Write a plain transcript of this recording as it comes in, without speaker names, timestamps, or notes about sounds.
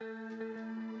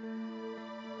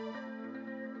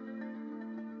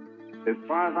As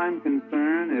far as I'm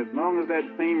concerned, as long as that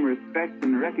same respect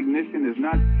and recognition is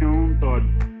not shown toward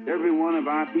every one of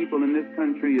our people in this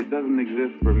country, it doesn't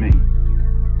exist for me.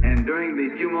 And during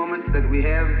the few moments that we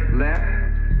have left,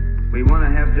 we want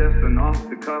to have just an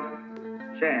off-the-cuff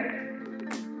chat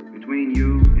between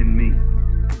you and me,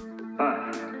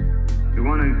 us. We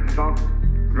want to talk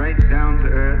right down to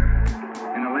earth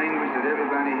in a language that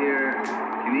everybody here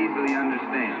can easily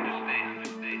understand.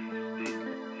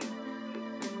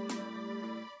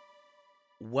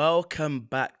 Welcome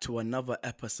back to another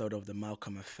episode of The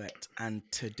Malcolm Effect. And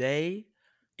today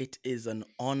it is an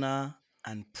honor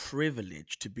and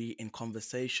privilege to be in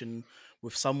conversation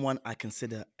with someone I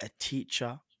consider a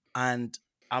teacher. And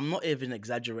I'm not even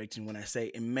exaggerating when I say,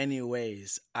 in many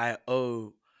ways, I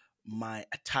owe my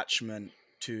attachment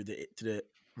to the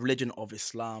religion of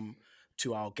Islam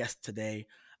to our guest today.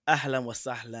 Ahlan wa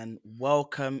sahlan.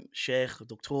 Welcome, Shaykh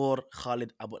Dr.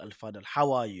 Khaled Abou Al Fadl.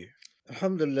 How are you?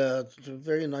 Alhamdulillah, it's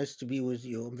very nice to be with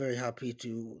you. I'm very happy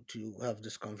to have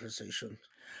this conversation.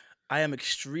 I am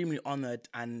extremely honored,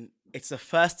 and it's a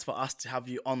first for us to have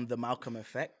you on the Malcolm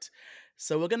Effect.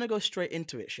 So we're going to go straight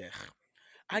into it, Sheikh.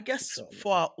 I guess for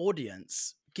Inshallah. our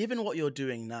audience, given what you're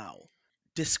doing now,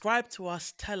 describe to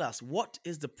us, tell us, what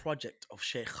is the project of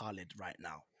Sheikh Khalid right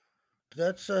now?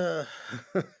 That's a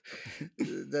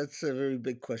that's a very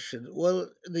big question.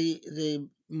 Well, the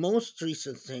most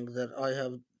recent thing that I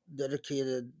have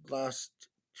dedicated last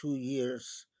 2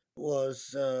 years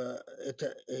was a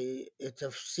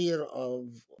tafsir of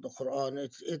the Quran.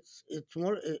 It's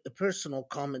more a personal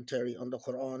commentary on the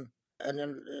Quran, and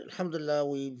then, Alhamdulillah,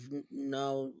 we've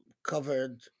now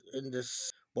covered in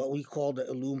this what we call the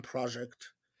Illume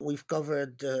project. We've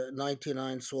covered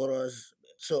 99 surahs.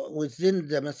 So within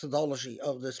the methodology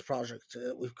of this project,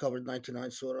 we've covered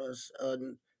 99 surahs,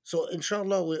 and so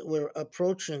inshallah we're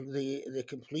approaching the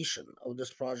completion of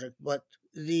this project. But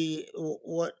the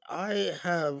what I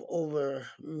have over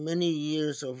many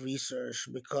years of research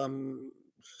become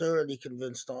thoroughly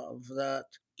convinced of, that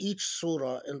each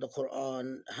surah in the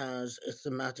Quran has a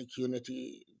thematic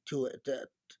unity to it, that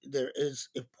there is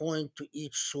a point to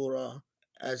each surah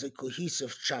as a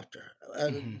cohesive chapter.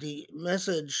 And Mhm. the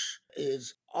message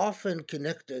is often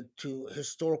connected to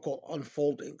historical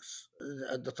unfoldings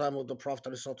at the time of the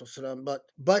Prophet ﷺ,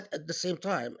 but at the same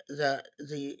time, that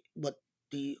the what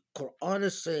the Quran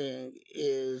is saying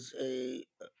is a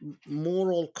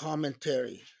moral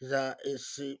commentary that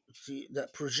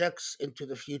projects into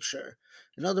the future.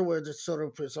 In other words, it sort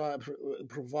of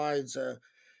provides a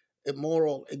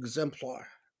moral exemplar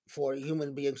for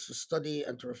human beings to study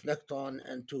and to reflect on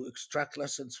and to extract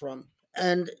lessons from.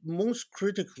 And most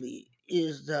critically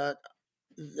is that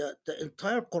the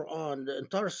entire Quran, the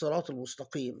entire Salat al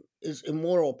Mustaqim, is a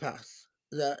moral path.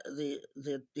 That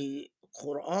the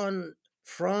Quran,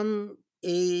 from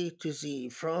A to Z,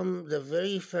 from the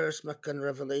very first Meccan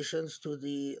revelations to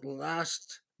the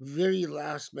very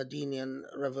last Medinian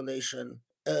revelation,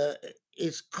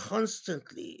 is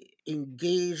constantly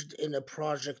engaged in a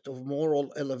project of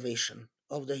moral elevation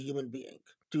of the human being,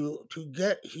 to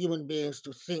get human beings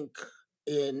to think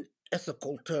in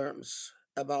ethical terms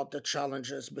about the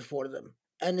challenges before them.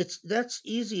 And that's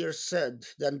easier said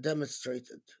than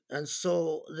demonstrated. And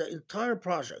so the entire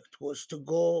project was to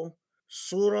go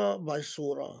surah by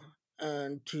surah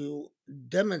and to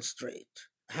demonstrate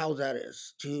how that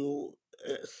is, to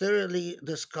thoroughly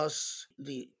discuss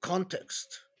the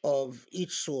context of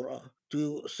each surah,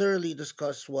 to thoroughly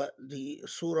discuss what the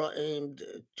surah aimed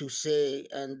to say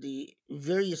and the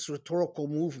various rhetorical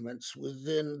movements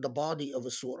within the body of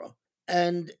a surah,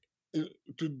 and uh,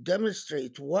 to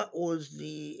demonstrate what was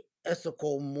the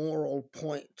ethical moral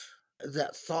point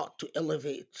that thought to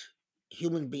elevate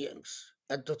human beings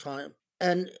at the time.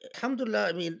 And alhamdulillah,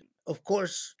 I mean, of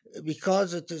course,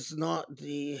 because it is not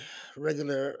the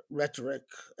regular rhetoric,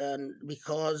 and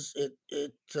because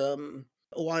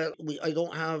while I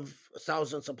don't have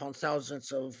thousands upon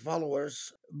thousands of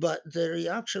followers, but the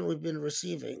reaction we've been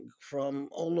receiving from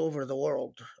all over the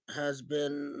world has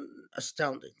been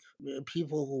astounding.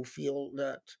 People who feel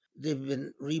that they've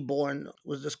been reborn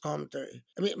with this commentary.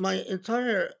 I mean, my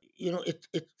entire,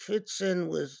 it fits in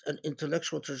with an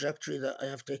intellectual trajectory that I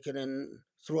have taken in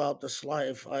throughout this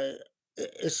life.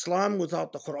 Islam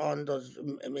without the Quran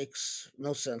makes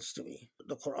no sense to me.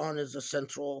 The Quran is the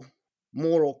central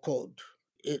moral code.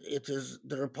 It is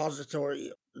the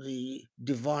repository, the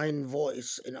divine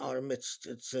voice in our midst.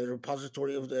 It's a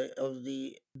repository of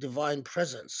the divine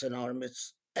presence in our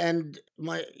midst. And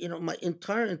my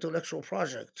entire intellectual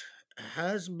project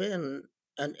has been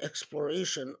an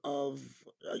exploration of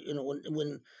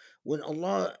when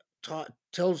Allah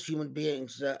tells human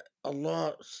beings that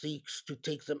Allah seeks to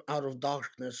take them out of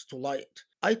darkness to light.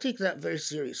 I take that very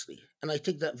seriously, and I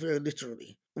take that very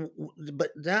literally.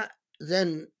 But that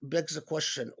then begs the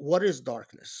question: what is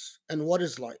darkness, and what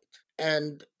is light,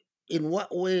 and in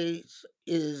what ways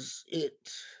is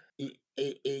it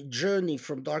a journey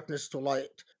from darkness to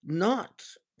light? Not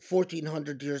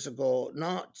 1400 years ago,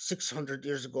 not 600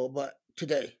 years ago, but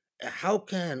today. How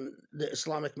can the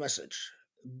Islamic message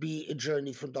be a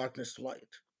journey from darkness to light?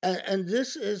 And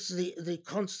this is the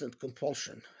constant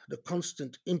compulsion, the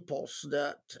constant impulse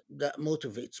that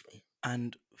motivates me.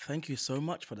 And thank you so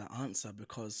much for that answer,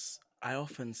 because I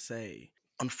often say,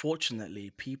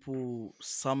 unfortunately, people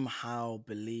somehow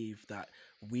believe that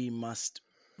we must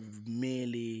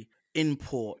merely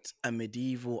import a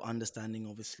medieval understanding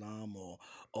of Islam or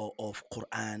of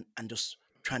Quran and just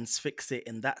transfix it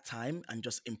in that time and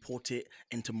just import it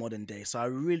into modern day. So I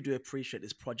really do appreciate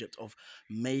this project of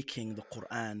making the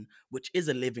Quran, which is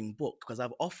a living book, because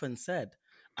I've often said,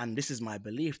 and this is my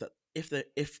belief, that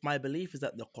if my belief is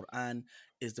that the Quran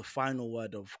is the final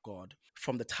word of God,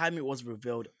 from the time it was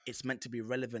revealed, it's meant to be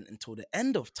relevant until the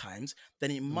end of times,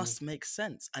 then it Mhm. must make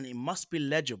sense and it must be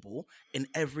legible in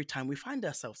every time we find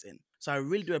ourselves in. So I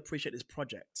really do appreciate this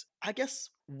project. I guess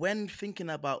when thinking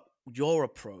about your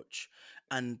approach,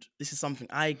 and this is something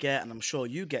I get, and I'm sure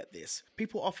you get this,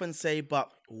 people often say,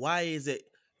 but why is it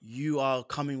you are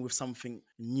coming with something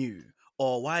new?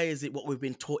 Or why is it what we've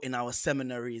been taught in our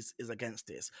seminaries is against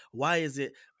this? Why is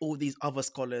it all these other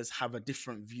scholars have a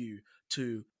different view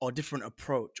to, or different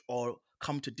approach, or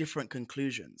come to different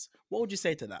conclusions? What would you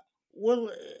say to that?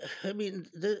 Well, I mean,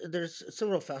 there's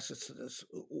several facets to this.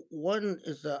 One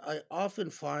is that I often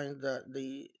find that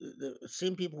the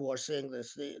same people who are saying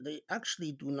this, they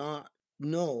actually do not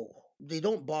know. They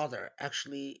don't bother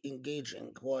actually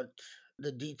engaging what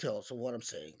the details of what I'm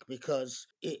saying, because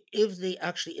if they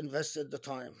actually invested the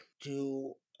time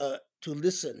to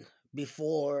listen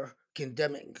before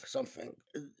condemning something,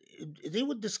 they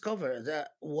would discover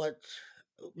that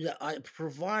that I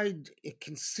provide a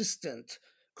consistent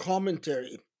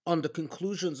commentary on the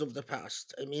conclusions of the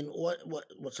past. I mean, what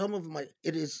some of my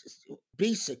it is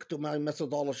basic to my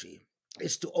methodology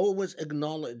is to always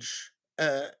acknowledge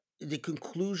the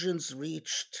conclusions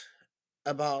reached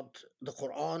about the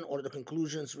Quran, or the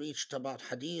conclusions reached about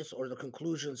Hadith, or the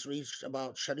conclusions reached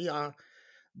about Sharia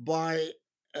by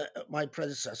my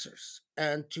predecessors,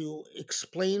 and to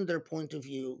explain their point of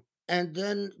view, and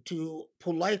then to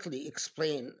politely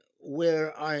explain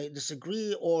where I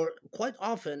disagree, or quite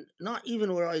often not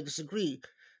even where I disagree,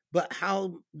 but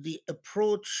how the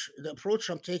approach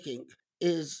I'm taking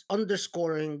is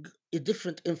underscoring a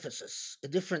different emphasis, a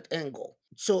different angle.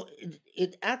 So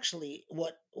it actually,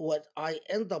 what I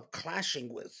end up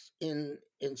clashing with in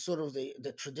sort of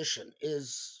the tradition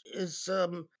is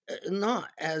not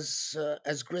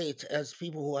as great as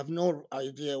people who have no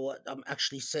idea what I'm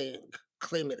actually saying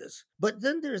claim it is. But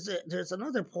then there's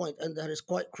another point, and that is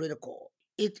quite critical.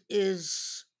 It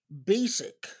is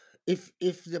basic. If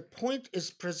the point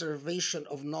is preservation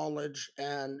of knowledge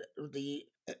and the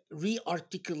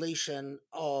rearticulation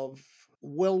of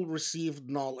well received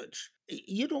knowledge,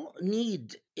 you don't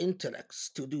need intellects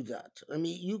to do that. I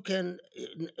mean,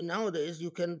 nowadays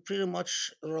you can pretty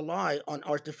much rely on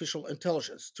artificial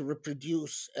intelligence to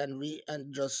reproduce and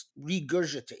just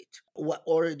regurgitate what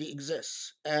already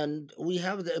exists, and we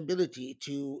have the ability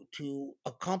to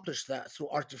accomplish that through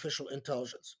artificial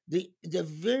intelligence. The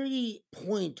very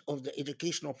point of the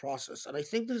educational process, and I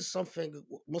think this is something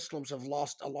Muslims have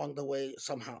lost along the way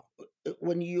somehow.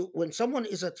 When someone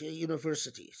is at a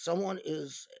university, someone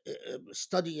is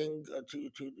studying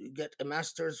to get a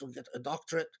master's or get a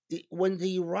doctorate, when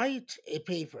they write a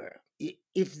paper,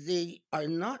 if they are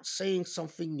not saying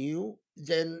something new,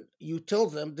 then you tell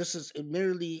them this is a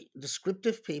merely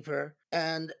descriptive paper,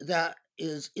 and that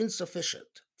is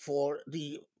insufficient for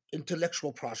the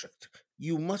intellectual project.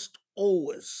 You must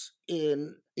always,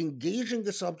 in engaging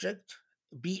the subject,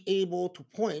 be able to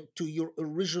point to your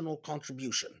original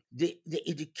contribution. The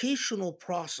educational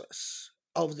process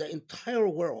of the entire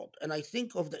world, and I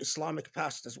think of the Islamic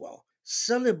past as well,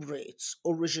 celebrates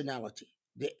originality.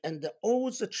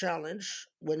 Always the challenge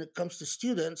when it comes to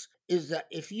students is that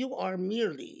if you are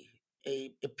merely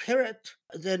a parrot,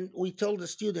 then we tell the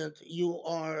student you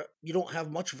don't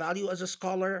have much value as a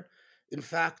scholar. In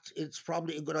fact, it's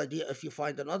probably a good idea if you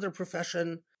find another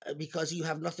profession, because you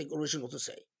have nothing original to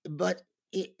say. But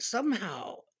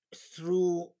somehow,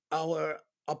 through our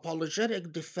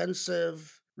apologetic,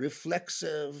 defensive,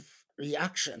 reflexive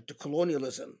reaction to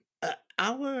colonialism,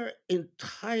 our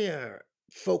entire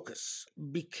focus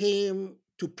became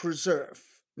to preserve.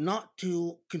 not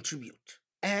to contribute.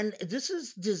 And this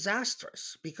is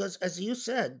disastrous because, as you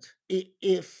said,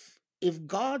 if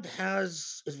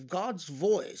God's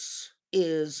voice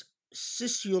is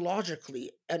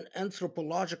sociologically and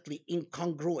anthropologically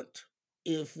incongruent,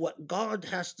 if what God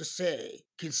has to say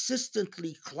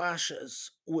consistently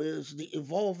clashes with the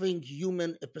evolving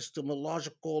human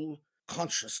epistemological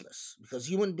consciousness, because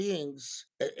human beings,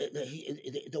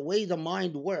 the way the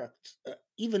mind worked,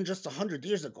 even just 100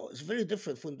 years ago, is very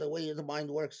different from the way the mind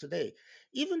works today.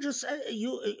 Even just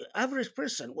average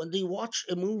person, when they watch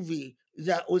a movie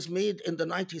that was made in the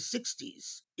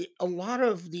 1960s, a lot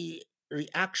of the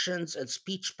reactions and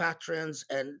speech patterns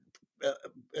and uh,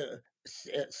 uh,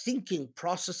 thinking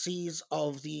processes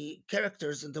of the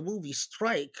characters in the movie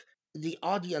strike the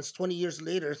audience 20 years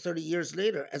later, 30 years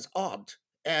later, as odd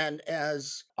and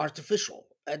as artificial.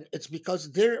 And it's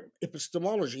because their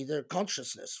epistemology, their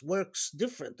consciousness, works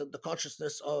different than the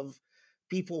consciousness of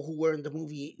people who were in the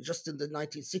movie just in the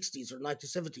 1960s or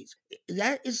 1970s.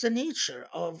 That is the nature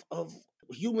of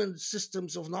human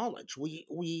systems of knowledge.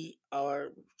 We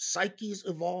our psyches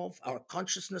evolve, our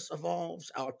consciousness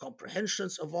evolves, our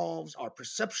comprehensions evolves, our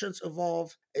perceptions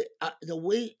evolve, the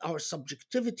way our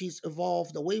subjectivities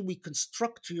evolve, the way we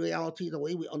construct reality, the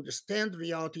way we understand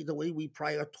reality, the way we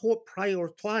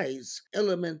prioritize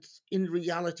elements in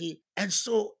reality. And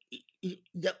so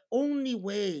the only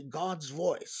way God's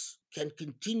voice can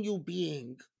continue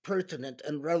being pertinent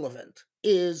and relevant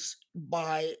is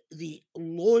by the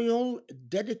loyal,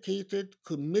 dedicated,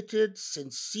 committed,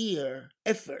 sincere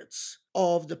efforts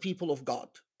of the people of God,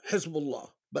 Hezbollah.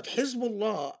 But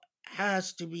Hezbollah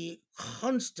has to be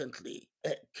constantly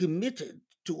committed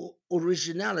to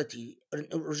originality. And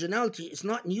originality is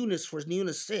not newness for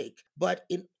newness sake, but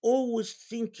in always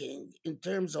thinking in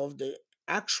terms of the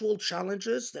actual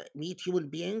challenges that meet human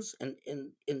beings and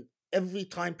in every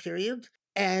time period,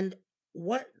 and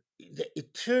what the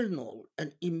eternal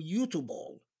and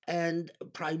immutable and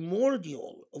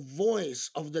primordial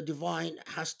voice of the divine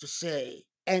has to say.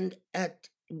 And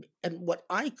what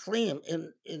I claim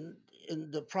in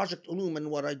the Project Ulum and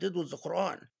what I did with the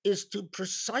Quran is to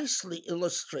precisely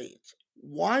illustrate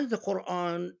why the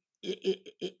Quran,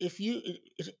 if you,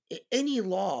 any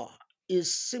law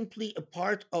is simply a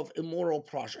part of a moral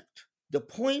project. The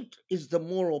point is the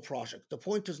moral project. The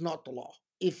point is not the law.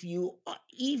 If you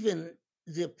even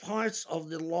the parts of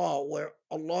the law where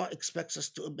Allah expects us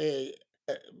to obey,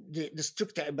 the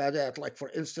strict ibadat, like for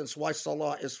instance, why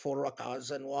Salah is 4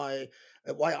 rakahs and why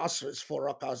Asr is 4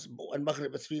 rakahs and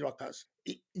Maghrib is 3 rakahs.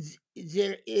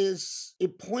 There is a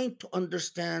point to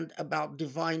understand about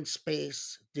divine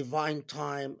space, divine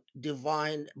time,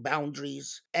 divine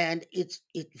boundaries, and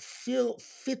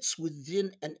fits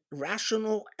within an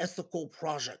rational ethical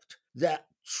project that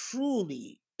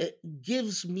truly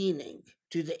gives meaning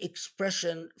to the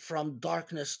expression from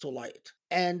darkness to light,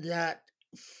 and that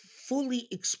fully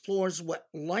explores what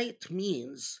light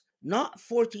means, not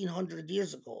 1400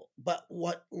 years ago, but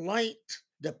what light,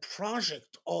 the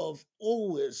project of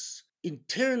always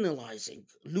internalizing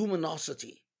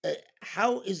luminosity.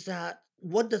 How is that?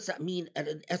 What does that mean at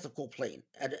an ethical plane,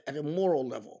 at a moral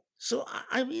level? So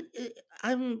I mean,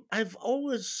 I've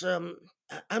always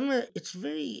it's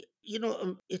very,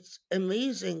 it's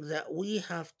amazing that we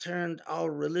have turned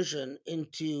our religion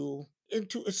into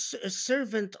a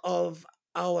servant of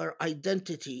our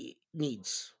identity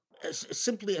needs,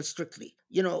 simply and strictly.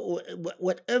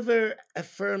 Whatever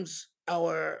affirms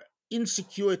our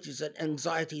insecurities and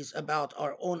anxieties about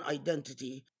our own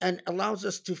identity and allows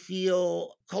us to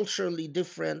feel culturally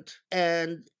different,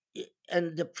 and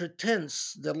the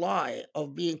pretense, the lie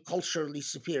of being culturally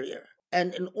superior.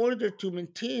 And in order to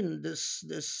maintain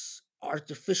this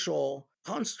artificial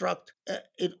construct,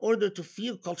 in order to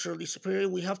feel culturally superior,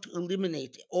 we have to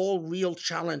eliminate all real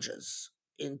challenges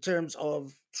in terms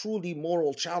of truly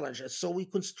moral challenges. So we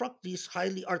construct these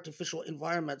highly artificial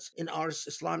environments in our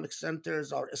Islamic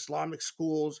centers, our Islamic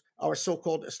schools, our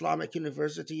so-called Islamic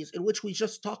universities, in which we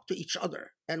just talk to each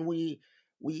other, and we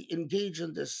engage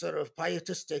in this sort of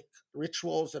pietistic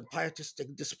rituals and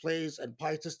pietistic displays and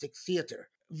pietistic theater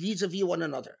vis-a-vis one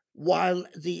another, while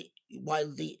the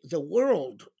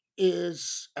world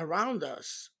is around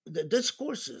us, the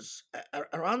discourses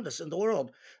around us in the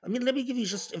world. I mean, let me give you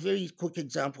just a very quick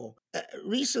example.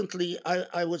 Recently,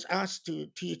 I was asked to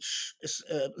teach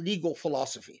legal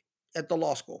philosophy at the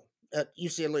law school, at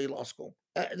UCLA Law School.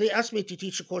 They asked me to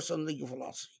teach a course on legal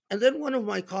philosophy. And then one of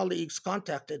my colleagues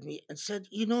contacted me and said,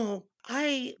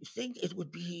 I think it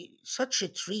would be such a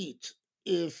treat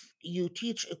if you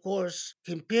teach a course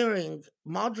comparing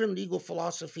modern legal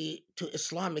philosophy to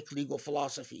Islamic legal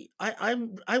philosophy. I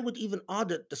would even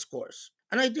audit this course.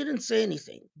 And I didn't say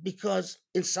anything because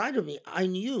inside of me, I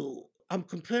knew I'm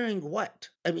comparing what?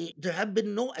 I mean, there have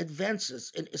been no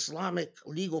advances in Islamic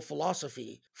legal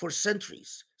philosophy for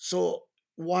centuries. So,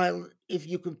 while if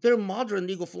you compare modern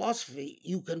legal philosophy,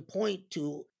 you can point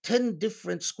to 10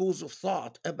 different schools of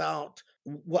thought about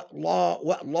what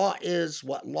law is,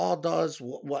 what law does,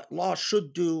 what law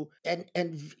should do, and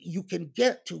you can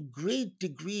get to great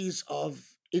degrees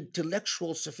of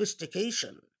intellectual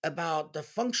sophistication about the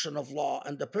function of law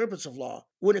and the purpose of law.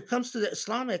 When it comes to the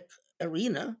Islamic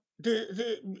arena,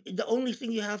 the only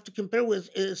thing you have to compare with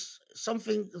is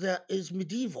something that is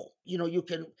medieval. You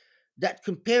can that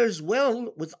compares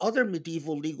well with other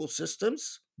medieval legal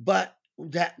systems, but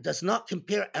that does not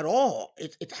compare at all.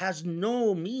 It has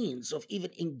no means of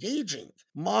even engaging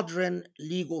modern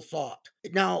legal thought.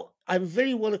 Now, I'm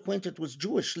very well acquainted with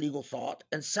Jewish legal thought,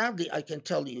 and sadly, I can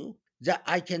tell you that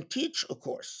I can teach a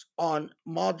course on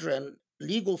modern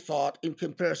legal thought in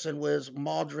comparison with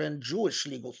modern Jewish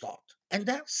legal thought. And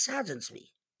that saddens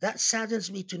me. That saddens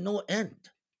me to no end.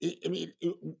 I mean,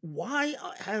 why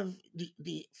have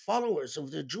the followers of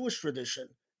the Jewish tradition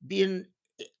been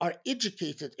are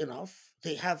educated enough?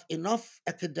 They have enough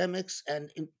academics and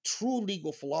true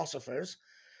legal philosophers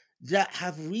that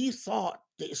have rethought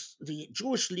the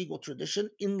Jewish legal tradition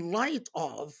in light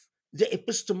of the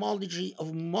epistemology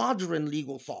of modern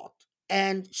legal thought.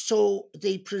 And so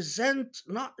they present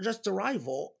not just a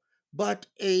rival, but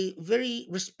a very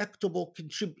respectable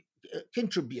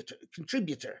contributor,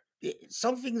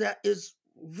 something that is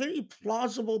very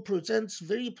plausible, presents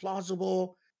very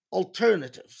plausible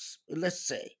alternatives, let's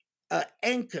say,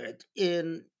 anchored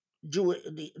in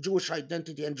the Jewish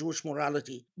identity and Jewish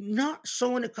morality. Not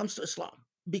so when it comes to Islam,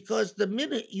 because the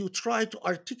minute you try to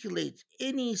articulate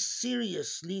any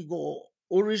serious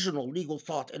original legal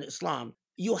thought in Islam,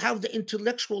 you have the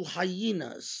intellectual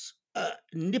hyenas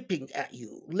nipping at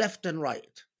you left and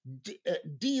right,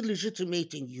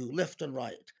 delegitimating you left and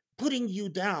right, putting you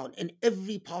down in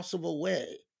every possible way.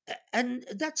 And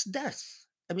that's death.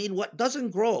 I mean, what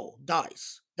doesn't grow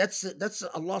dies. That's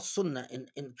Allah's sunnah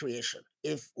in creation.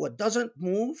 If what doesn't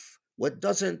move, what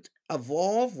doesn't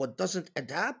evolve, what doesn't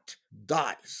adapt,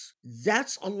 dies.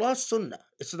 That's Allah's sunnah.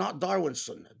 It's not Darwin's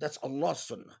sunnah. That's Allah's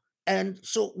sunnah. And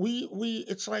so we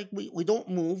it's like we don't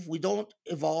move, we don't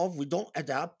evolve, we don't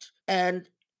adapt, and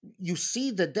you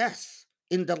see the death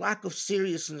in the lack of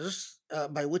seriousness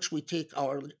by which we take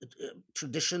our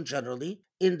tradition generally,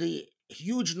 in the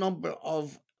huge number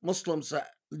of Muslims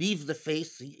that leave the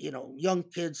faith, young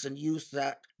kids and youth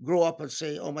that grow up and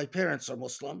say, oh, my parents are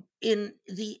Muslim, in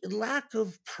the lack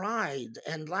of pride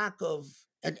and lack of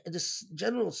and this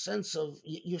general sense of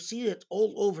you see it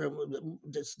all over,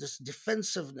 this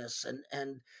defensiveness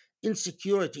and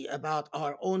insecurity about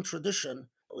our own tradition,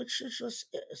 which is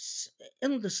just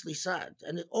endlessly sad.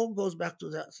 And it all goes back to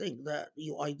that thing that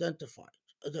you identified,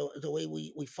 the way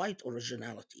we fight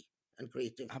originality and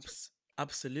creativity.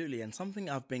 Absolutely. And something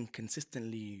I've been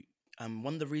consistently,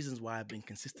 one of the reasons why I've been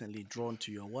consistently drawn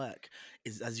to your work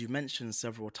is, as you mentioned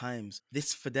several times,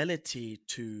 this fidelity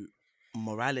to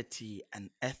morality and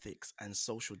ethics and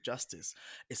social justice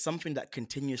is something that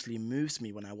continuously moves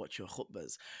me when I watch your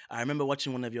khutbas. I remember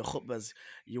watching one of your khutbas,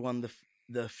 you won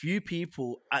the few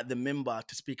people at the minbar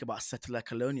to speak about settler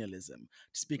colonialism,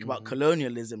 to speak about Hmm.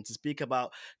 colonialism, to speak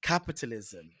about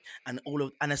capitalism, and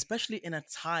especially in a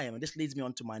time, and this leads me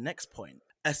on to my next point,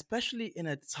 especially in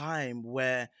a time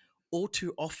where all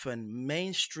too often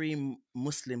mainstream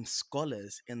Muslim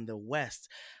scholars in the West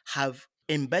have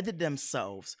embedded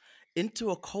themselves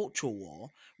into a cultural war,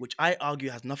 which I argue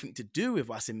has nothing to do with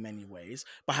us in many ways,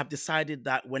 but have decided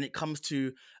that when it comes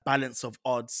to balance of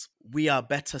odds, we are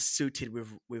better suited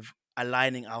with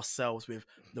aligning ourselves with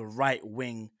the right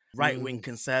wing Hmm.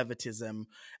 conservatism,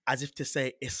 as if to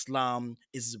say Islam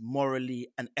is morally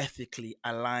and ethically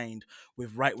aligned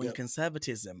with right-wing Yep.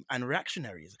 conservatism and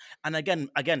reactionaries. And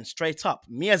again, straight up,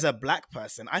 me as a black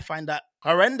person, I find that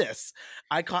horrendous.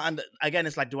 I can't. Again,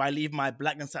 it's like, do I leave my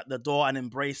blackness at the door and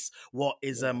embrace what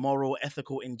is a Yeah. moral,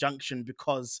 ethical injunction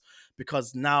because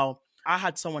now I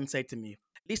had someone say to me,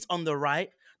 at least on the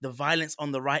right, the violence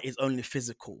on the right is only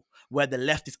physical, where the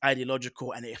left is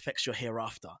ideological and it affects your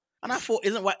hereafter. And I thought,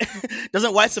 isn't white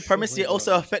doesn't white Oh my supremacy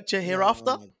also God. affect your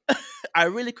hereafter? No. I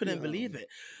really couldn't believe No. it.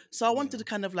 So I wanted Yeah. to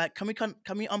kind of like, can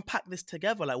we unpack this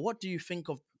together? Like, what do you think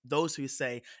of those who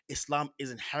say Islam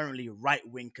is inherently right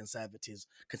wing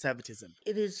conservatism?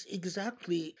 It is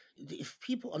exactly, if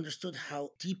people understood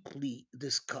how deeply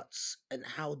this cuts and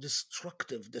how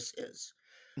destructive this is.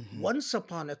 Hmm. Once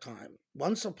upon a time,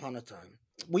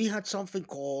 we had something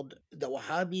called the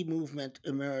Wahhabi movement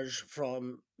emerge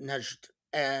from Najd.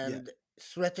 Yeah. And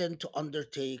threatened to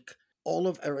undertake all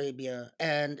of Arabia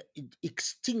and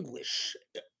extinguish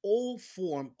all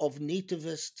form of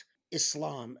nativist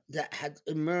Islam that had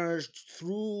emerged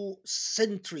through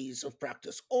centuries of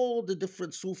practice. All the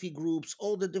different Sufi groups,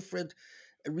 all the different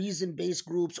reason-based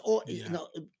groups, all Yeah.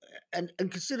 and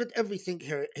considered everything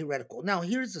heretical. Now,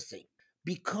 here's the thing: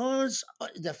 because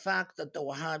the fact that the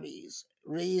Wahhabis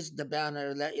raised the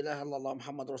banner La ilaha illallah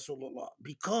Muhammad Rasulullah,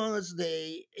 because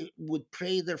they would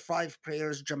pray their five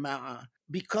prayers Jama'ah,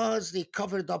 because they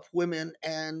covered up women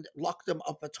and locked them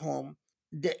up at home,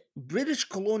 the British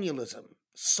colonialism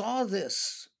saw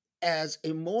this as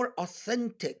a more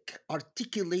authentic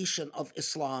articulation of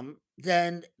Islam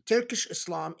than Turkish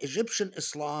Islam, Egyptian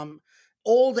Islam,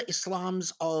 all the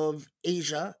Islams of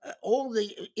Asia, all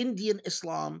the Indian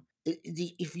Islam.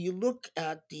 If you look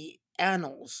at the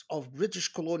annals of British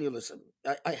colonialism,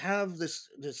 I have this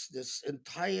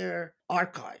entire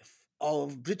archive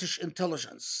of British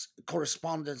intelligence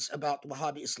correspondence about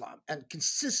Wahhabi Islam, and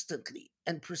consistently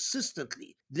and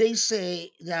persistently they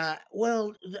say that,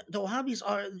 well, the Wahhabis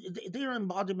are, they're an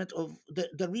embodiment of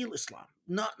the real Islam,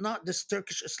 not this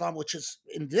Turkish Islam, which is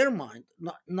in their mind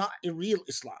not a real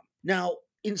Islam. Now,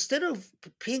 instead of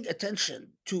paying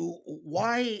attention to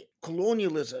why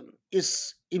colonialism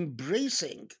is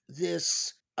embracing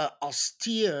this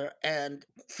austere and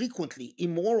frequently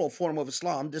immoral form of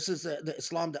Islam. This is the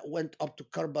Islam that went up to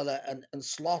Karbala and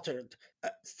slaughtered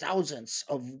thousands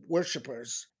of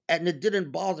worshippers, and it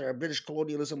didn't bother British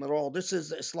colonialism at all. This is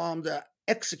the Islam that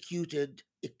executed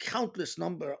a countless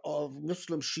number of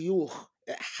Muslim shuyukh,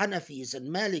 Hanafis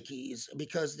and Malikis,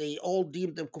 because they all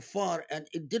deemed them kuffar, and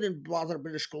it didn't bother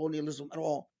British colonialism at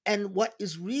all. And what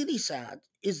is really sad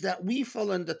is that we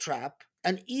fell in the trap,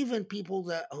 and even people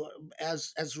that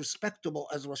as respectable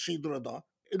as Rashid Rida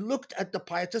looked at the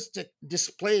pietistic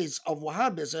displays of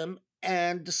Wahhabism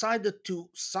and decided to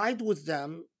side with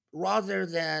them rather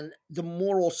than the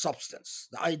moral substance,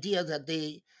 the idea that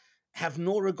they have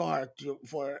no regard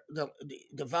for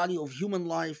the value of human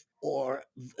life or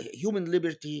human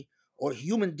liberty or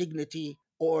human dignity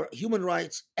or human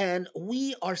rights. And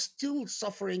we are still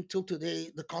suffering till today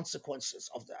the consequences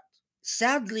of that.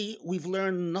 Sadly, we've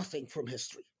learned nothing from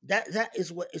history. That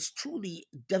is what is truly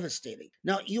devastating.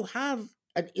 Now, you have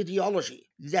an ideology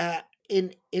that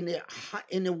in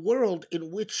a world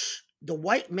in which the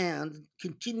white man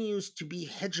continues to be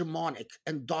hegemonic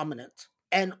and dominant,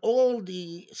 and all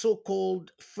the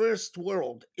so-called first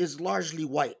world is largely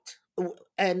white.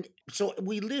 And so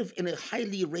we live in a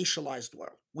highly racialized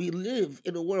world. We live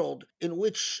in a world in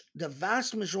which the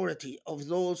vast majority of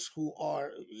those who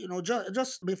are,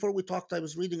 just before we talked, I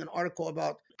was reading an article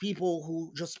about people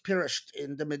who just perished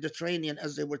in the Mediterranean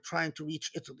as they were trying to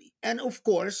reach Italy. And of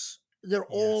course, they're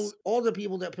Yes. all the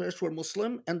people that perished were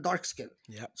Muslim and dark skinned.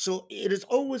 Yep. So it is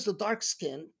always the dark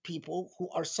skinned people who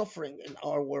are suffering in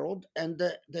our world, and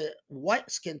the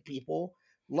white skinned people,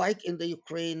 like in the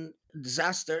Ukraine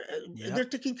disaster, they're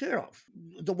Yep. taken care of.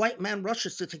 The white man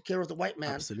rushes to take care of the white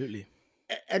man. Absolutely.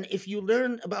 And if you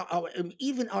learn about our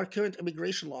even our current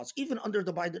immigration laws, even under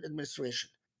the Biden administration,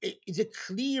 the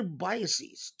clear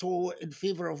biases toward in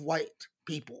favor of white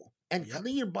people and Yep.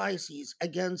 clear biases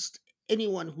against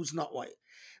anyone who's not white.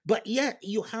 But yet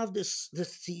you have this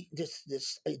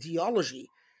ideology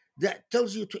that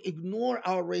tells you to ignore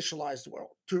our racialized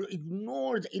world, to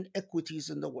ignore the inequities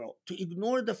in the world, to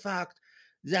ignore the fact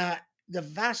that the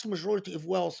vast majority of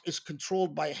wealth is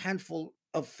controlled by a handful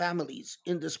of families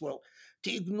in this world,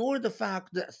 to ignore the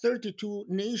fact that 32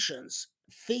 nations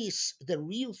face the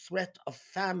real threat of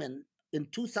famine in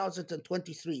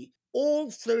 2023.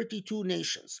 All 32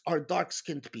 nations are dark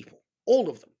skinned people, all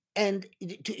of them. And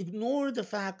to ignore the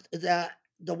fact that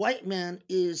the white man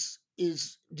is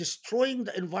destroying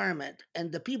the environment,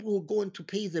 and the people who are going to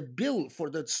pay the bill for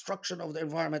the destruction of the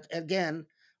environment again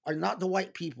are not the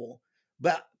white people,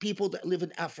 but people that live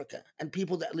in Africa and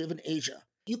people that live in Asia.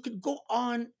 You could go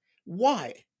on.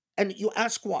 Why? And you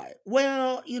ask why?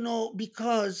 Well,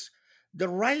 because the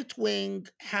right wing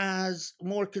has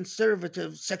more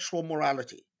conservative sexual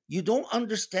morality. You don't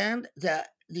understand that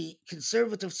the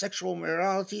conservative sexual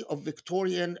morality of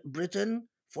Victorian Britain,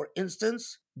 for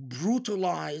instance,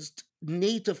 brutalized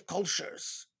native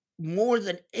cultures more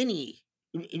than any.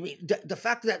 I mean, the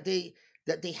fact that they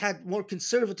had more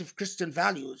conservative Christian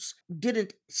values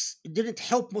didn't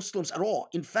help Muslims at all.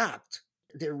 In fact,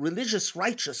 their religious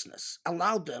righteousness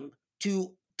allowed them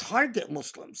to target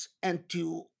Muslims and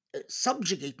to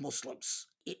subjugate Muslims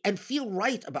and feel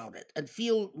right about it and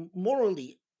feel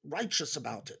morally righteous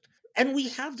about it. And we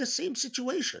have the same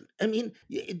situation. I mean,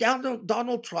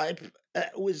 Donald Trump,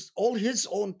 with all his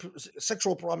own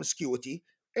sexual promiscuity,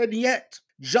 And yet,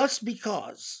 just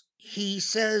because he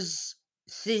says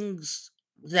things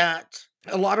that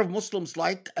a lot of Muslims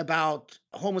like about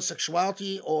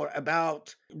homosexuality or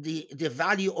about the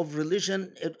value of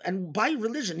religion, and by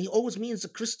religion he always means the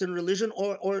Christian religion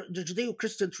or the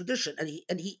Judeo-Christian tradition,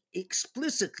 and he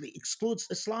explicitly excludes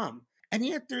Islam. And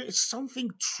yet there is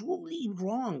something truly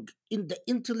wrong in the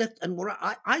intellect and moral.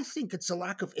 I think it's a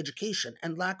lack of education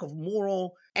and lack of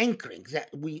moral anchoring, that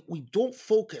we don't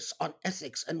focus on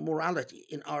ethics and morality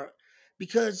in our,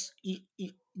 because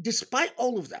despite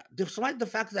all of that, despite the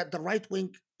fact that the right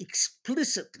wing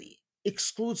explicitly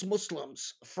excludes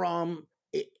Muslims from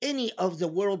any of the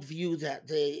worldview that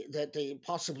they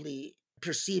possibly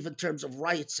perceive in terms of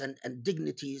rights and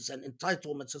dignities and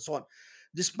entitlements and so on,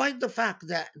 despite the fact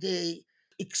that they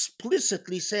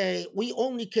explicitly say we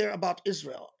only care about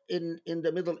Israel in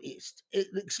the Middle East,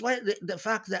 despite the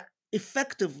fact that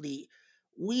effectively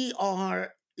we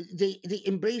are, they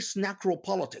embrace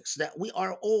necropolitics, that we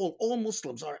are all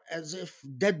Muslims are as if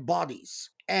dead bodies,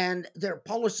 and their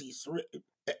policies,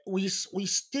 we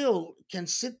still can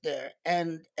sit there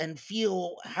and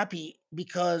feel happy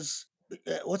because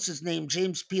what's his name,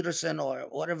 James Peterson or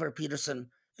whatever Peterson,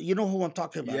 you know who I'm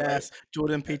talking about, right? Yes,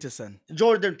 Jordan Peterson.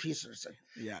 Jordan Peterson.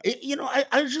 Yeah.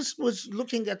 I just was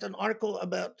looking at an article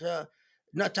about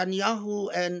Netanyahu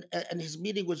and his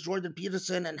meeting with Jordan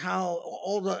Peterson, and how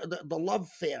all the love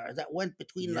affair that went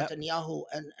between Yep. Netanyahu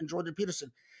and Jordan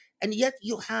Peterson. And yet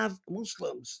you have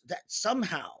Muslims that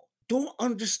somehow don't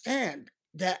understand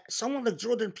that someone like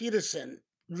Jordan Peterson,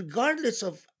 regardless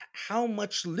of how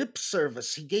much lip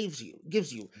service he gives you,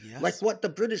 like Yes. what the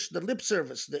British, the lip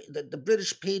service the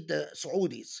British paid the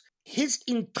Saudis, his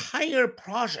entire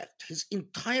project, his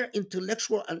entire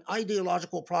intellectual and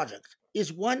ideological project,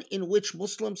 is one in which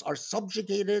Muslims are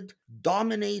subjugated,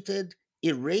 dominated,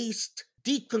 erased,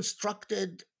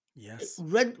 deconstructed, Yes.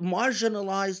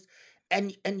 marginalized,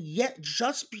 and yet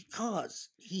just because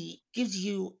he gives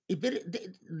you a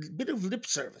bit of lip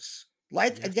service,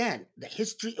 like Yes. again the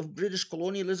history of British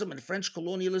colonialism and French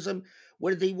colonialism,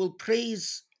 where they will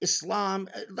praise Islam,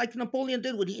 like Napoleon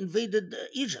did when he invaded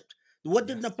Egypt. What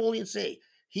did Yes. Napoleon say?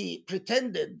 He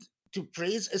pretended to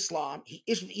praise Islam. He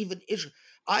even issued,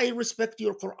 I respect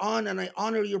your Quran and I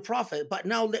honor your Prophet, but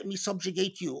now let me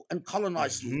subjugate you and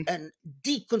colonize you Hmm. and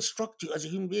deconstruct you as a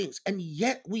human beings. And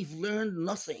yet we've learned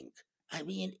nothing. I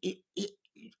mean,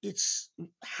 it's,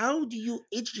 how do you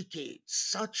educate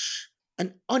such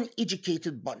an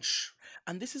uneducated bunch?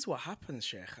 And this is what happens,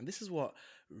 Sheikh. And this is what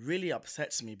really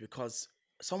upsets me because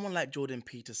someone like Jordan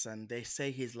Peterson, they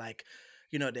say he's like,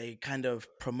 they kind of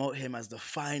promote him as the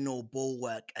final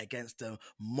bulwark against the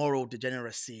moral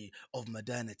degeneracy of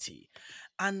modernity.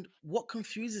 And what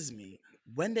confuses me,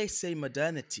 when they say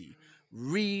modernity,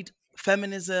 read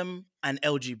feminism and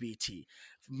LGBT.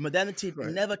 Modernity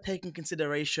Right. never take in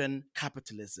consideration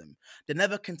capitalism. They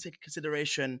never can take into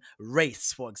consideration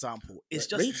race, for example.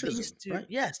 It's Right. just these Racism, two, right?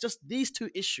 yes, just these two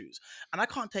issues. And I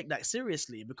can't take that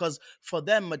seriously because for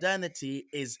them, modernity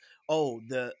is, oh,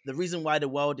 the reason why the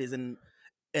world is in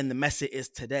the mess it is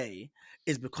today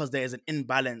is because there is an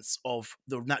imbalance of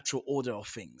the natural order of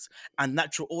things. And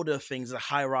natural order of things is a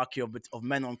hierarchy of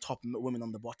men on top and women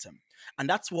on the bottom. And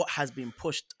that's what has been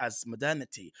pushed as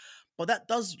modernity. But that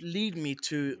does lead me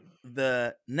to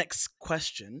the next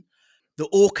question, the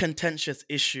all contentious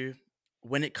issue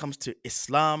when it comes to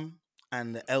Islam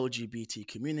and the LGBT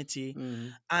community.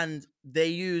 Mhm. And they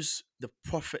use the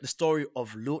story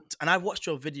of Lut. And I've watched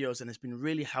your videos and it's been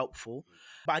really helpful.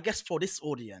 But I guess for this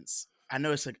audience, I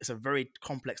know it's a very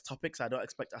complex topic, so I don't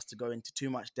expect us to go into too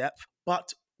much depth.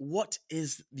 But what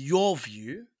is your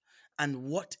view and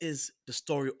what is the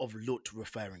story of Lut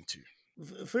referring to?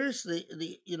 First,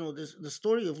 the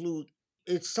story of Lut,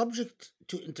 it's subject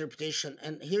to interpretation,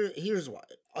 and here's why.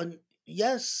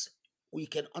 Yes, we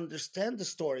can understand the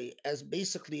story as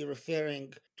basically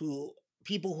referring to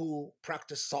people who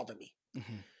practice sodomy,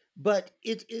 Hmm. but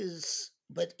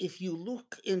if you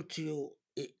look into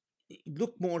it,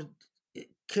 look more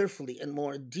carefully and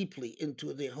more deeply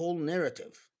into the whole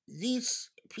narrative, these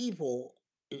people,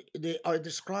 they are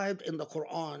described in the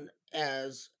Quran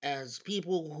as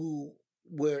people who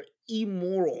were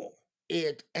immoral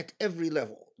at every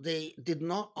level. They did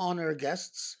not honor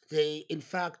guests. They in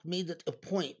fact made it a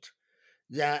point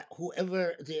that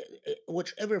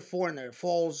whichever foreigner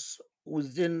falls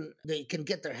within they can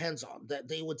get their hands on, that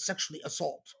they would sexually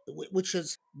assault, which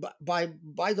is, by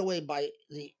the way, by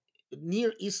the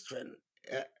Near Eastern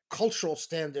cultural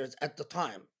standards at the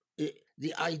time,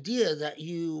 the idea that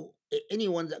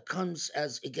anyone that comes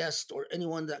as a guest or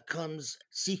anyone that comes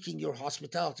seeking your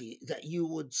hospitality, that you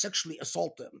would sexually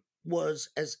assault them, was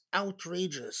as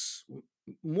outrageous,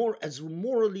 more as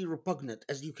morally repugnant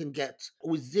as you can get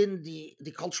within the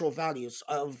cultural values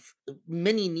of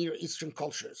many Near Eastern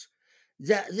cultures.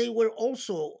 That they were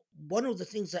also, one of the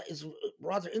things that is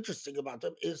rather interesting about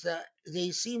them is that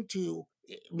they seem to,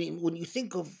 I mean, when you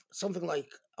think of something like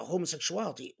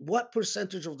homosexuality, what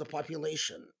percentage of the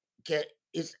population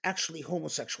is actually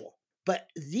homosexual? But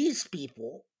these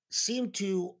people seem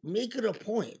to make it a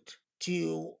point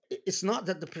to, it's not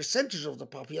that the percentage of the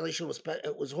population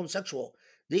was homosexual.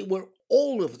 They were,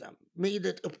 all of them made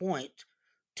it a point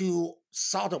to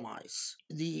sodomize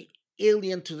the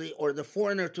alien to the, or the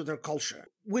foreigner to their culture,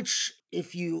 which,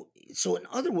 if you, so in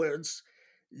other words,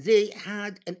 they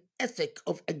had an ethic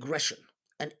of aggression,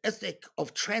 an ethic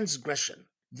of transgression.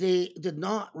 They did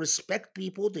not respect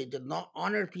people, they did not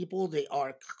honor people. They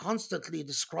are constantly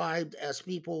described as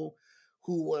people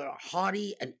who were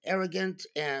haughty and arrogant,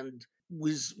 and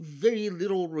with very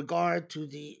little regard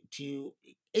to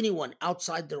anyone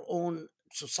outside their own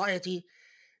society.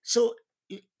 So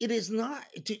it is not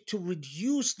to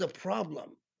reduce the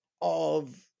problem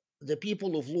of the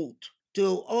people of Lut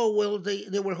to, oh well, they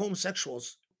were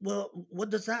homosexuals. Well, what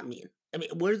does that mean? I mean,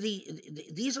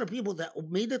 these are people that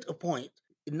made it a point,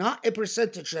 not a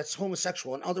percentage that's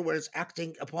homosexual, in other words,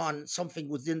 acting upon something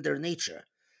within their nature,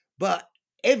 but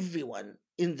everyone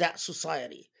in that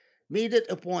society made it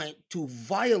a point to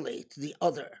violate the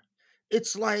other.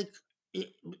 It's like,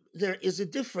 i- there's a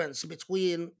difference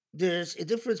between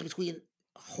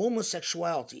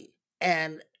homosexuality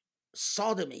and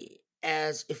sodomy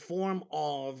as a form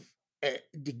of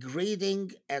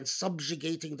degrading and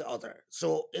subjugating the other.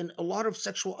 So in a lot of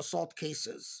sexual assault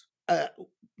cases,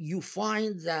 you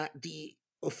find that the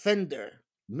offender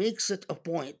makes it a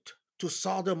point to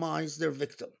sodomize their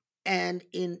victim. And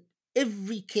in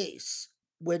every case,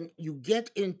 when you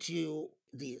get into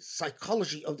the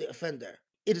psychology of the offender,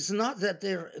 it is not that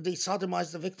they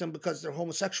sodomize the victim because they're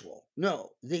homosexual. No,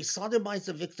 they sodomize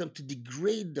the victim to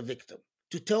degrade the victim,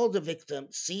 to tell the victim,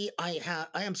 see, I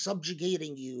am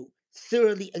subjugating you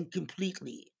thoroughly and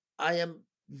completely. I am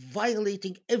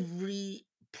violating every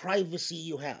privacy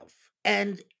you have.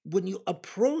 And when you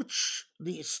approach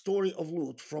the story of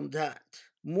Lut from that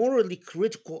morally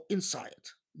critical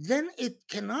insight, then it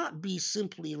cannot be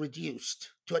simply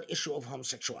reduced to an issue of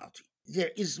homosexuality.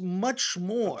 There is much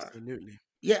more, Absolutely.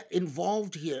 yeah,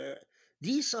 involved here.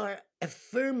 These are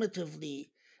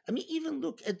affirmatively, I mean, even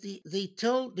look at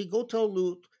they go tell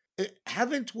Lut,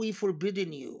 haven't we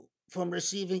forbidden you from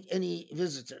receiving any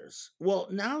visitors? Well,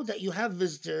 now that you have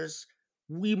visitors,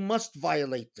 we must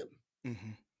violate them.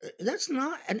 Hmm. That's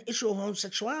not an issue of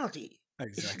homosexuality.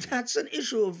 Exactly. That's an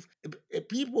issue of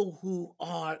people who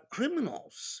are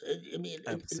criminals. I mean,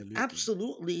 Absolutely.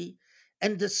 absolutely.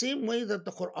 And the same way that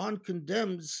the Quran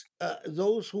condemns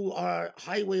those who are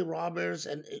highway robbers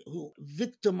and who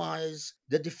victimize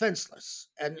the defenseless.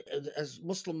 And as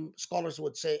Muslim scholars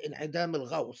would say in Idam al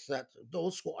Ghawth, that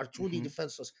those who are truly Hmm.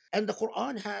 defenseless. And the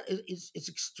Quran is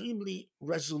extremely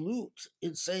resolute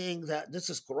in saying that this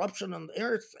is corruption on the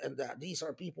earth and that these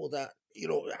are people that,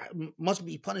 must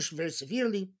be punished very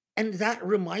severely. And that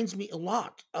reminds me a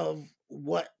lot of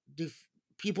what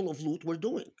people of Lut were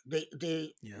doing.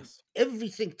 They Yes.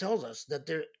 Everything tells us that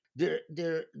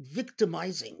they're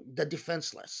victimizing the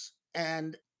defenseless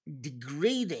and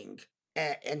degrading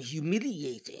and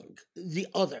humiliating the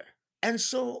other. And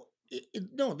so,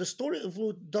 no, the story of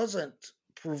Lut doesn't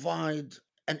provide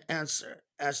an answer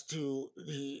as to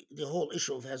the whole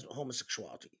issue of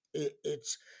homosexuality.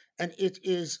 It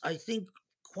is, I think,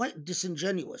 quite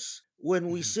disingenuous when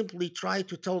we Mhm. simply try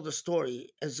to tell the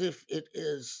story as if it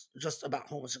is just about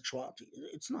homosexuality.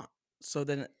 It's not. So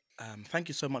then, thank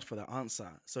you so much for that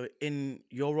answer. So, in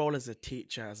your role as a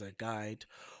teacher, as a guide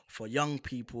for young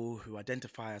people who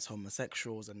identify as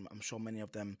homosexuals, and I'm sure many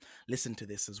of them listen to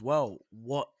this as well,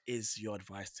 what is your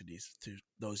advice to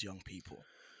those young people?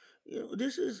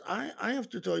 This is, I have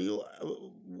to tell you,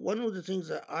 one of the things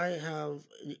that I have,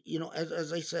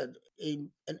 as I said,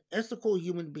 an ethical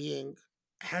human being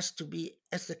has to be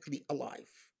ethically alive.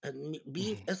 And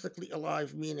being Hmm. ethically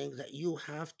alive meaning that you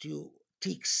have to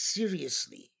take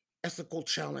seriously ethical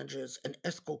challenges and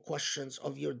ethical questions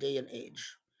of your day and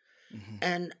age. Hmm.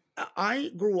 And I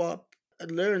grew up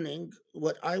learning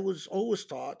what I was always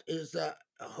taught is that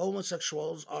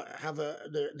homosexuals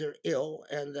they're ill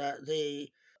and that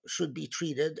they should be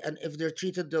treated, and if they're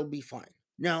treated, they'll be fine.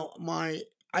 Now,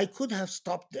 I could have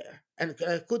stopped there, and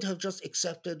I could have just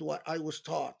accepted what I was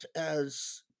taught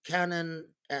as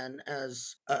canon and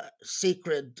as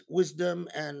sacred wisdom,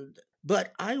 and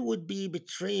but I would be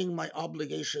betraying my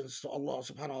obligations to Allah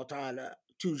Subhanahu wa Taala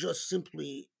to just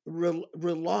simply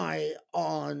rely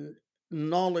on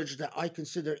knowledge that I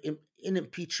consider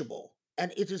unimpeachable.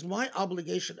 And it is my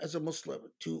obligation as a Muslim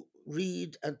to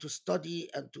read and to study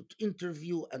and to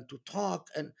interview and to talk.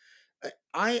 And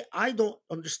I don't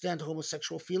understand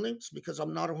homosexual feelings because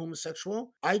I'm not a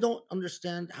homosexual. I don't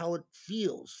understand how it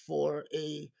feels for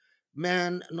a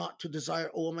man not to desire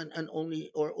a woman and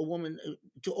only, or a woman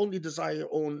to only desire your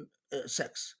own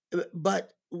sex.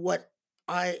 But what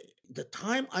I the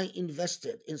time I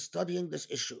invested in studying this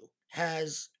issue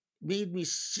has made me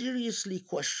seriously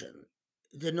question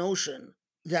the notion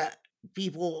that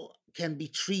people can be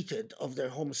treated of their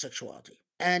homosexuality.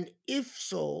 And if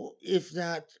so, if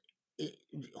that i-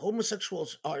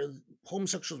 homosexuals are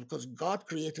homosexuals because God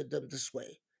created them this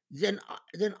way, then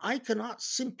I cannot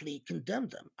simply condemn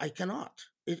them. I cannot.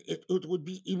 It would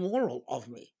be immoral of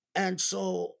me. And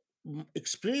so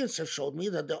experience has showed me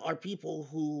that there are people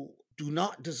who do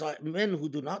not desire men who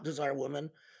do not desire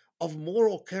women of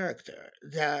moral character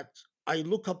that I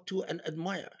look up to and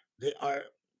admire. They are.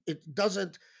 It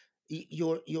doesn't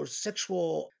your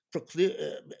sexual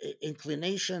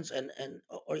inclinations and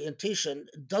orientation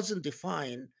doesn't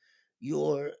define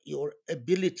your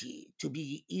ability to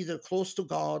be either close to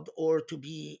God or to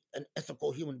be an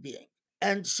ethical human being.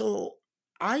 And so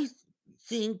I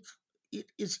think it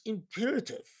is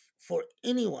imperative for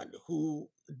anyone who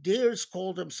dares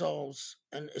call themselves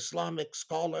an Islamic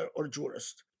scholar or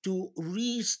jurist to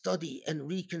restudy and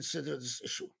reconsider this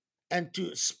issue, and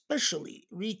to especially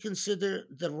reconsider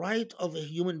the right of a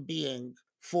human being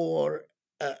for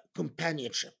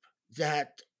companionship.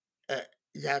 That uh,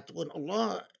 that when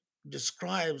Allah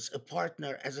describes a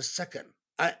partner as a second,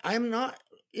 I'm not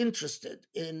interested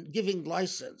in giving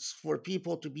license for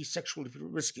people to be sexually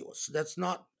promiscuous. That's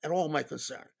not at all my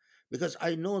concern, because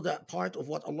I know that part of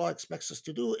what Allah expects us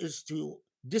to do is to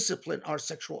discipline our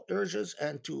sexual urges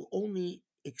and to only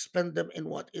expend them in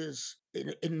what is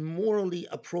in morally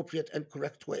appropriate and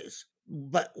correct ways.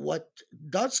 But what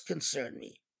does concern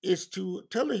me is to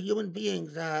tell a human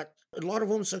being that a lot of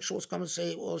homosexuals come and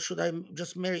say, well, should I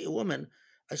just marry a woman?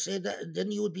 I say that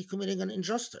then you would be committing an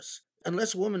injustice.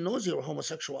 Unless a woman knows you're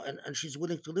homosexual and she's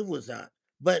willing to live with that.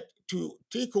 But to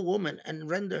take a woman and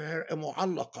render her a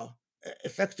mu'allaqa,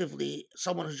 effectively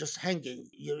someone who's just hanging,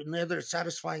 you're neither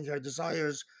satisfying her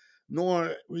desires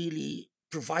nor really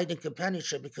providing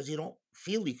companionship because you don't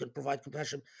feel you can provide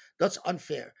companionship, that's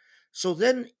unfair. So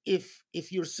then if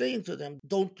you're saying to them,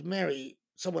 don't marry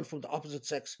someone from the opposite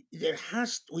sex,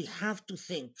 we have to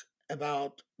think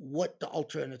about what the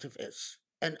alternative is.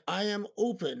 And I am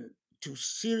open to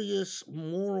serious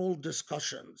moral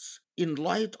discussions in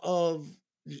light of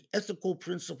the ethical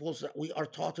principles that we are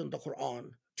taught in the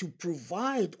Quran to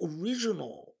provide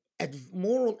original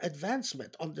moral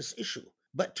advancement on this issue.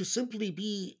 But to simply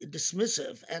be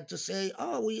dismissive and to say,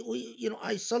 oh,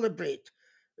 I celebrate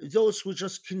those who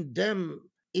just condemn.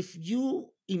 If you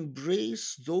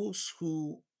embrace those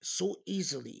who so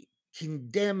easily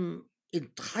condemn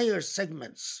entire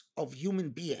segments of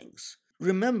human beings,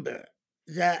 remember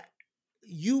that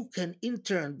you can in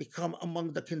turn become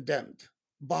among the condemned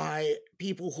by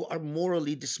people who are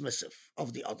morally dismissive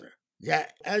of the other.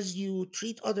 That as you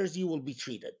treat others, you will be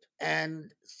treated,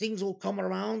 and things will come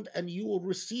around, and you will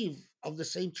receive of the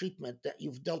same treatment that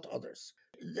you've dealt others.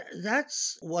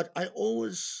 That's what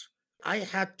I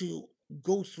had to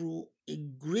go through a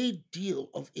great deal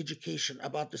of education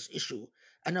about this issue,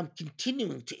 and I'm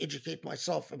continuing to educate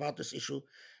myself about this issue.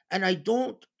 And I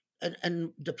don't,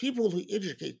 and the people who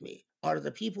educate me are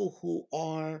the people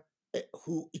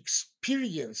who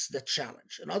experience the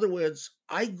challenge. In other words,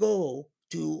 I go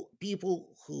to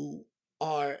people who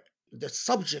are the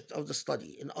subject of the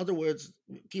study. In other words,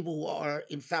 people who are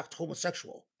in fact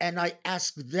homosexual, and I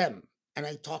ask them and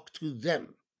I talk to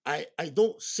them. I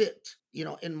don't sit,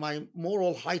 in my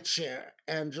moral high chair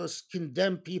and just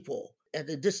condemn people at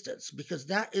a distance, because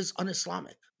that is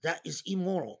un-Islamic. That is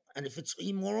immoral. And if it's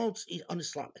immoral, it's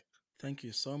un-Islamic. Thank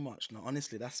you so much. Now,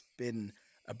 honestly, that's been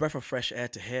a breath of fresh air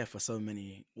to hear for so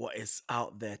many what is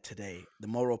out there today. The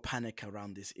moral panic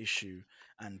around this issue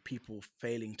and people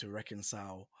failing to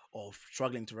reconcile or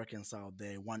struggling to reconcile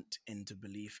their want into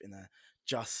belief in a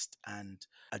just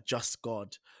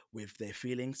God with their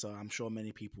feelings. So I'm sure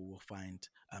many people will find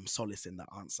solace in that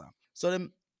answer. So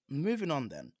then moving on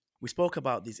then. We spoke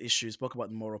about these issues, spoke about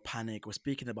the moral panic. We're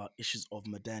speaking about issues of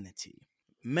modernity.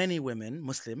 Many women,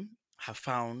 Muslim, have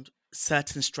found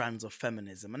certain strands of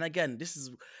feminism. And again,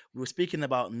 we're speaking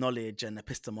about knowledge and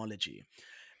epistemology.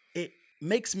 It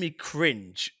makes me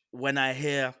cringe when I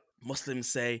hear Muslims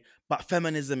say, but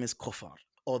feminism is kufr,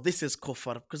 or this is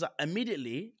kufr, because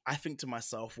immediately I think to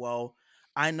myself, well,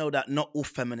 I know that not all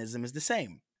feminism is the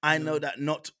same. I know No. that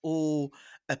not all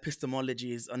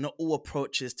epistemologies and not all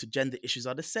approaches to gender issues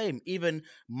are the same. Even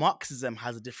Marxism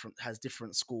has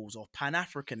different schools, or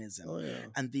Pan-Africanism Oh yeah.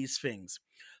 and these things.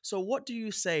 So what do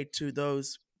you say to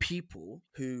those people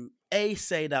who A,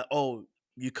 say that, oh,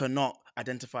 you cannot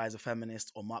identify as a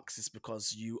feminist or Marxist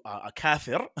because you are a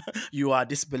kafir, you are a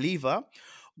disbeliever?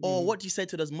 Or Mhm. what do you say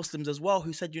to those Muslims as well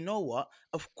who said, you know what?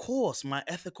 Of course, my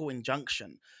ethical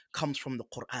injunction comes from the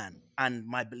Quran and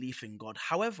my belief in God.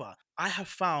 However, I have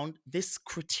found this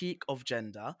critique of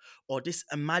gender, or this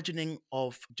imagining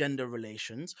of gender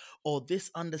relations, or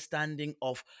this understanding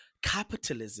of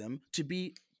capitalism to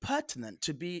be pertinent,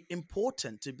 to be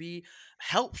important, to be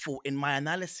helpful in my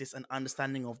analysis and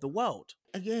understanding of the world.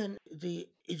 Again, the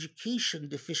education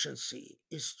deficiency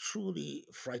is truly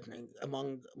frightening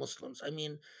among Muslims. I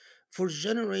mean, for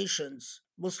generations,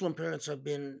 Muslim parents have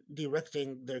been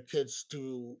directing their kids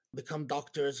to become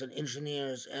doctors and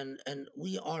engineers, and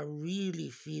we are really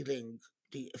feeling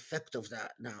the effect of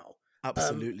that now. Um,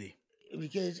 Absolutely.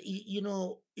 because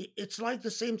it's like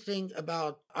the same thing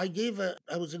about I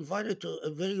was invited to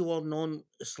a very well known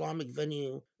Islamic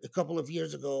venue a couple of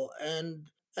years ago, and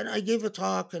I gave a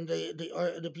talk, and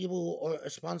the people who are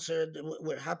sponsored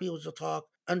were happy with the talk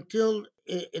until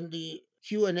in the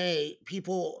Q&A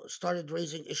people started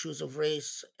raising issues of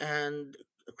race and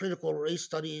critical race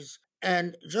studies,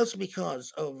 and just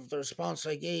because of the response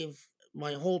I gave,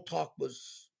 my whole talk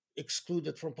was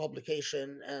excluded from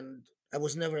publication, and I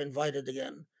was never invited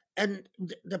again. And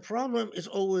the problem is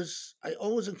always, I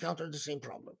always encounter the same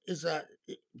problem, is that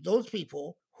those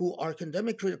people who are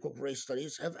condemning critical race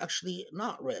studies have actually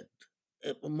not read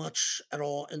much at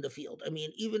all in the field. I mean,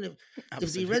 even if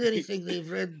they read Absolutely. anything, they've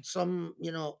read some,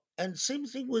 and same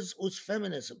thing was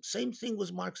feminism, same thing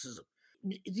was Marxism.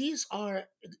 These are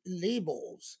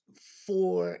labels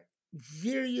for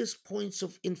various points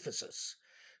of emphasis.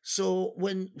 So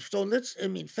let's, I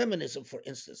mean, feminism, for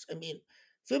instance, I mean,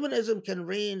 feminism can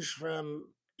range from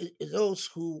those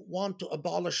who want to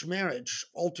abolish marriage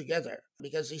altogether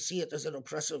because they see it as an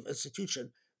oppressive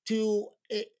institution, to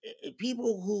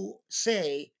people who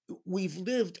say we've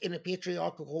lived in a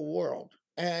patriarchal world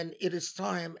and it is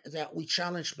time that we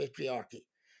challenge patriarchy.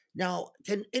 Now,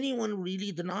 can anyone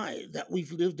really deny that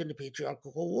we've lived in a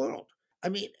patriarchal world? I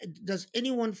mean, does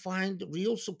anyone find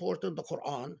real support in the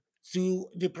Quran to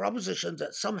the proposition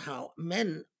that somehow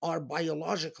men are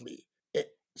biologically eh,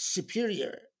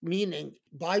 superior, meaning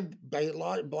by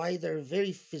their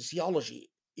very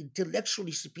physiology,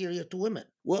 intellectually superior to women?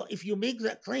 Well, if you make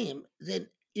that claim, then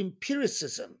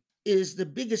empiricism is the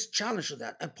biggest challenge to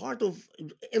that. And part of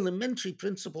elementary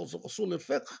principles of usul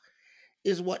al-fiqh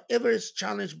is whatever is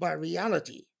challenged by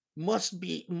reality must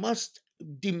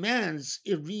demands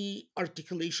a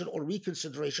re-articulation or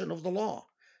reconsideration of the law.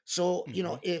 So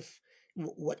Mhm. if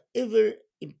whatever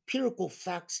empirical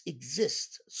facts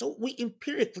exist, so we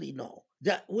empirically know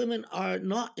that women are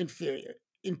not inferior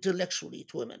intellectually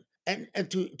to women, and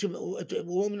to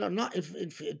women are not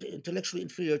intellectually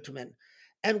inferior to men,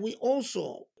 and we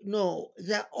also know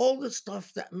that all the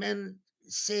stuff that men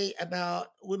say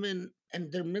about women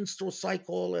and their menstrual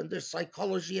cycle and their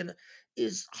psychology and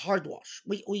is hardwash.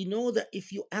 We know that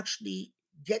if you actually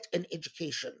get an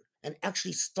education and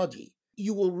actually study,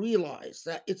 you will realize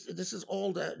that this is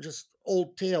all the just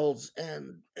old tales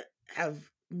and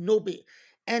have no be.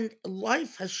 And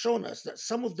life has shown us that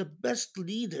some of the best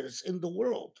leaders in the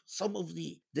world, some of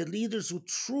the leaders who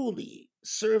truly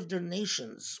served their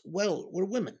nations well, were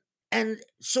women. And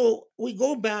so we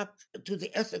go back to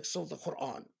the ethics of the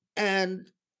Quran.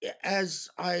 And as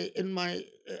I, in my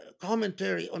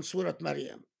commentary on Surah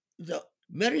Maryam, the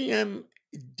Maryam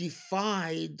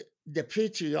defied the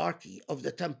patriarchy of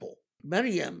the temple.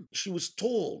 Maryam, she was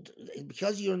told,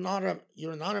 because you're not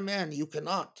a man, you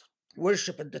cannot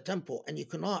worship at the temple and you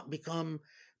cannot become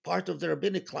part of the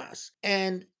rabbinic class.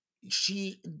 And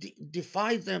she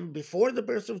defied them before the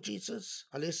birth of Jesus,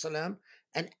 alayhi salam,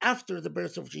 and after the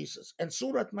birth of Jesus. And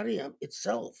Surah Maryam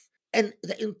itself and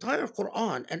the entire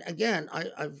Quran, and again,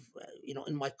 I've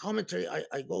in my commentary,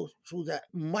 I go through that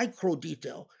micro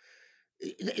detail.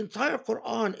 The entire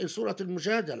Quran in Surah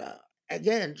Al-Mujadala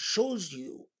again shows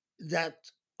you that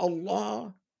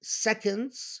Allah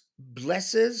seconds,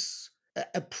 blesses,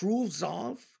 approves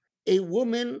of a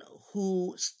woman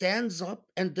who stands up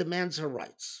and demands her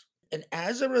rights. And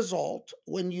as a result,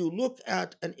 when you look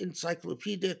at an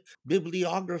encyclopedic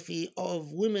bibliography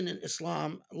of women in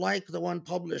Islam, like the one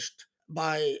published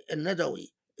by Nadawi,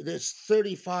 this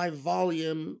 35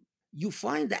 volume, you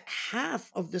find that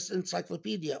half of this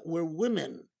encyclopedia were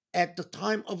women at the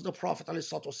time of the Prophet,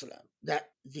 ﷺ, that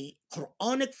the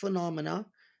Quranic phenomena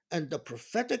and the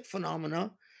prophetic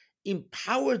phenomena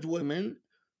empowered women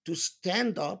to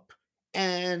stand up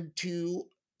and to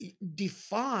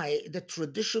defy the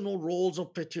traditional roles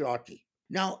of patriarchy.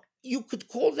 Now, you could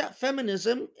call that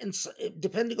feminism, and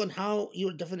depending on how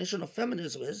your definition of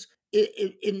feminism is,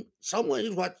 in some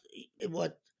ways, what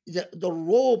the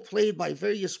role played by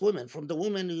various women, from the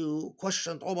woman who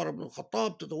questioned Omar ibn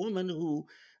Khattab to the woman who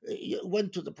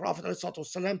went to the Prophet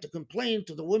ﷺ to complain,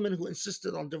 to the woman who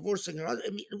insisted on divorcing her. I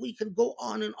mean, we can go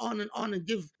on and on and on and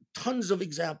give tons of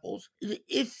examples.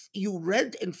 If you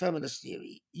read in feminist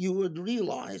theory, you would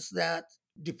realize that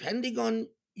depending on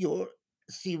your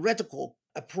theoretical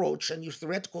approach and your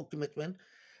theoretical commitment,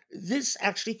 this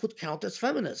actually could count as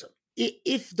feminism.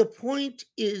 If the point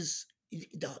is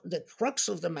the crux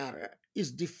of the matter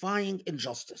is defying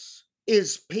injustice,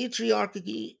 is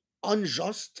patriarchy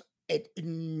unjust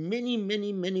in many,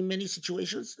 many, many, many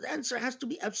situations? The answer has to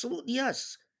be absolutely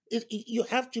yes. You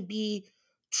have to be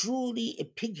truly a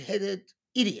pig-headed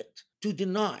idiot to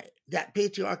deny that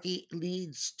patriarchy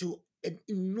leads to an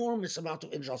enormous amount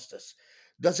of injustice.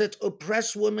 Does it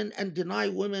oppress women and deny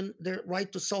women their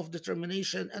right to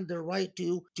self-determination and their right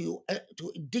to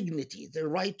dignity, their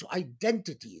right to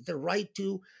identity, their right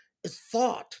to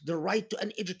thought, the right to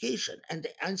an education? And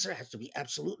the answer has to be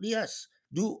absolutely yes.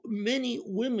 Do many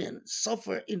women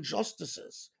suffer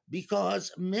injustices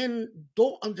because men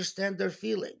don't understand their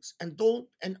feelings and don't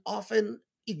and often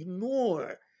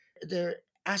ignore their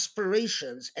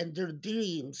aspirations and their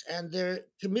dreams and their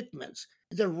commitments,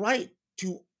 the right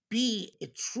to be a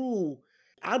true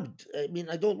abd? I mean,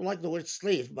 I don't like the word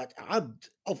slave, but abd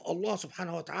of Allah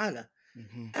subhanahu wa ta'ala.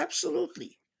 Hmm.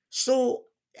 Absolutely. So,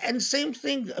 and same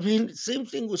thing, I mean, same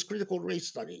thing with critical race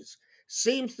studies.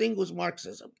 Same thing with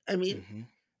Marxism. I mean, Hmm.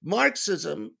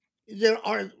 Marxism, there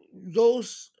are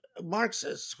those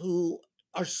Marxists who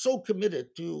are so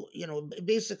committed to,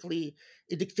 basically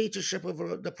a dictatorship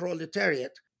of the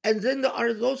proletariat. And then there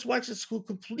are those Marxists who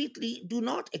completely do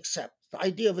not accept the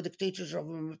idea of a dictatorship of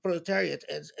the proletariat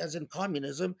as in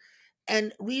communism.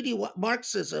 And really, what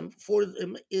Marxism for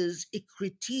them is a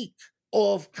critique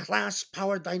of class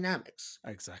power dynamics,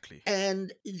 Exactly.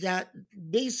 and that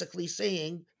basically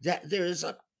saying that there is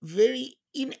a very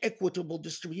inequitable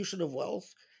distribution of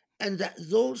wealth, and that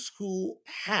those who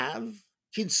have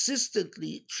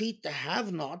consistently treat the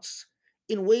have nots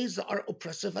in ways that are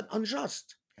oppressive and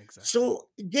unjust. Exactly. So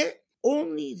get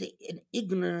only the an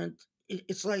ignorant.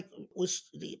 It's like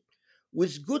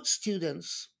with good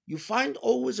students, you find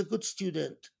always a good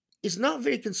student is not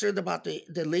very concerned about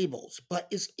the labels, but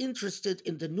is interested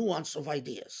in the nuance of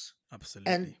ideas.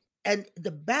 And Absolutely. the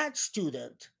bad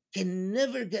student can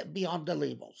never get beyond the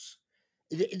labels.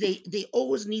 They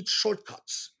always need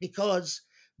shortcuts because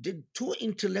they're too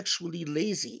intellectually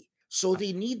lazy. So Ab-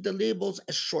 they need the labels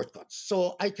as shortcuts.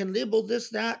 So I can label this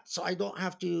that, so I don't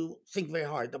have to think very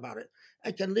hard about it.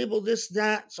 I can label this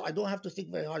that, so I don't have to think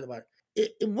very hard about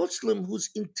it. A Muslim who's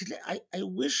I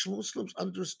wish Muslims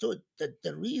understood that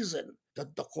the reason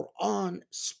that the Quran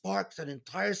sparked an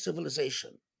entire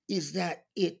civilization is that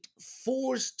it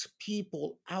forced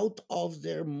people out of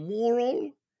their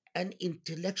moral and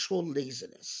intellectual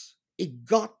laziness. It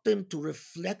got them to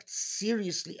reflect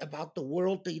seriously about the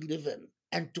world they live in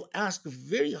and to ask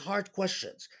very hard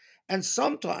questions. And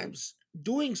sometimes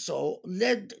doing so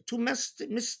led to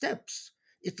missteps.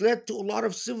 It led to a lot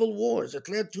of civil wars. It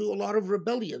led to a lot of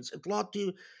rebellions. It led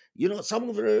to, some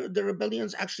of the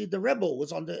rebellions, actually, the rebel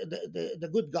was on the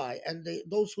good guy, and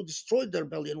those who destroyed the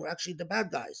rebellion were actually the bad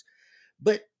guys.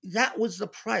 But that was the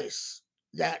price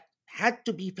that had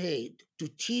to be paid to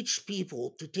teach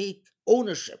people to take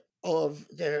ownership of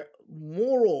their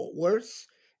moral worth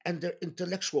and their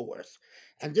intellectual worth.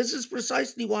 And this is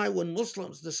precisely why when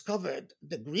Muslims discovered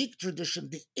the Greek tradition,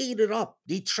 they ate it up.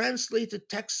 They translated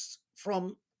texts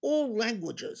from all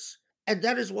languages. And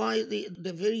that is why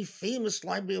the very famous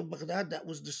Library of Baghdad that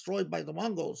was destroyed by the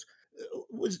Mongols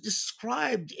was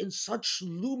described in such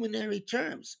luminary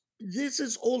terms. This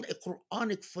is all a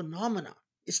Quranic phenomena.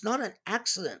 It's not an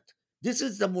accident. This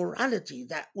is the morality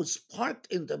that was sparked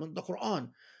in them in the Quran.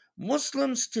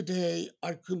 Muslims today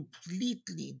are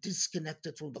completely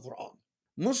disconnected from the Quran.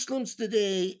 Muslims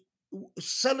today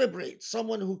celebrate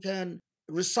someone who can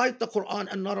recite the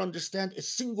Quran and not understand a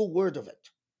single word of it.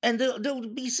 And they'll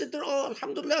be sitting there, oh,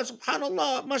 Alhamdulillah,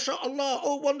 Subhanallah, MashaAllah,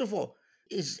 oh, wonderful.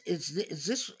 Is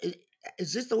this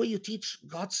the way you teach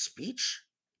God's speech?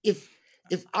 If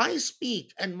if I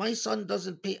speak and my son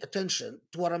doesn't pay attention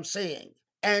to what I'm saying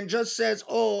and just says,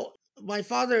 "Oh, my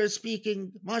father is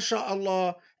speaking,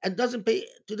 MashaAllah," and doesn't pay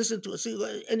to listen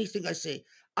to anything I say,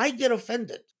 I get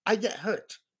offended. I get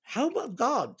hurt. How about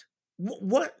God?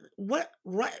 What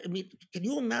right? I mean, can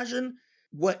you imagine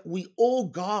what we owe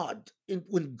God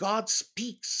when God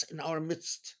speaks in our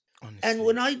midst. And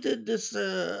when Honestly. I did this,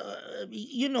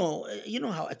 you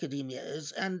know how academia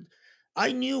is, and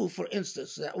I knew, for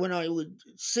instance, that when I would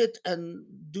sit and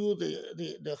do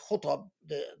the khutab,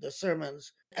 the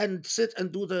sermons, and sit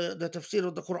and do the tafsir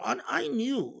of the Quran, I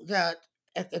knew that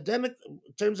in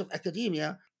terms of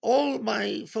academia, all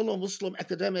my fellow Muslim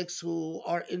academics who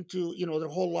are into, their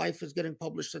whole life is getting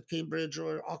published at Cambridge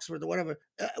or Oxford or whatever,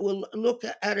 will look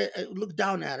at it, look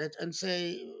down at it, and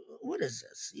say, "What is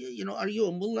this? Are you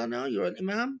a mullah now? You're an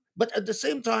imam?" But at the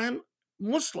same time,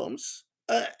 Muslims,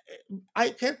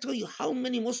 I can't tell you how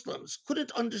many Muslims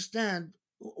couldn't understand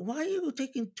why are you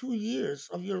taking 2 years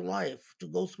of your life to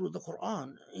go through the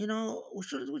Quran.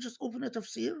 Shouldn't we just open a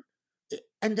tafsir?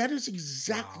 And that is Wow.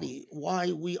 exactly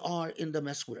why we are in the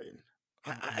mess we're in.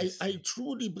 I Honestly.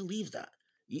 truly believe that.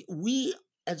 We,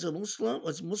 as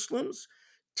Muslims,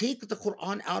 take the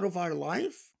Quran out of our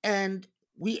life, and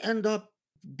we end up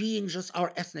being just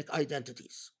our ethnic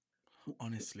identities.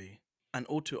 Honestly. And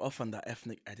all too often, that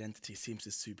ethnic identity seems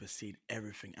to supersede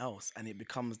everything else, and it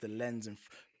becomes the lens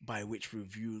by which we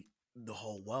view the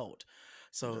whole world.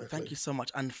 So, thank Exactly. you so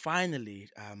much. And finally,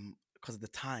 because of the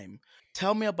time,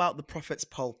 tell me about the Prophet's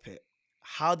pulpit.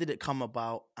 How did it come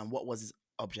about, and what was its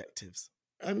objectives?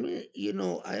 I mean,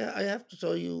 I have to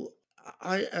tell you,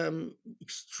 I am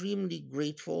extremely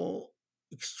grateful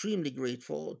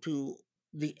to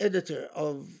the editor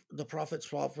of the Prophet's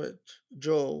Prophet,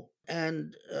 Joe,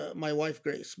 and my wife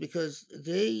Grace, because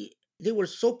they were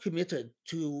so committed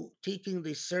to taking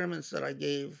the sermons that I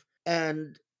gave,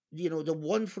 and the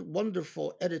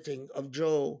wonderful editing of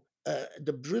Joe,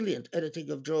 the brilliant editing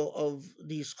of Joe of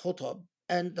these khutab.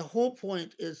 And the whole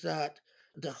point is that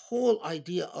the whole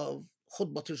idea of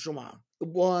khutbah al-Jum'ah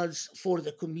was for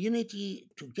the community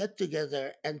to get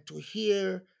together and to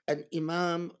hear an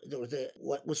imam, or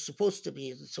what was supposed to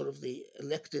be sort of the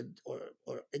elected or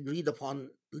agreed upon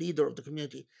leader of the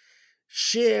community,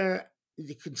 share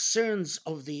the concerns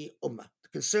of the ummah, the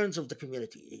concerns of the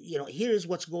community. Here is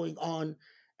what's going on,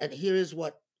 and here is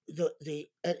what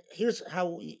here's how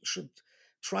we should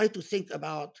try to think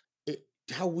about it,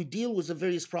 how we deal with the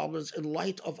various problems in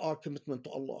light of our commitment to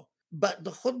Allah. But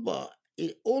the khutbah,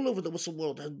 all over the Muslim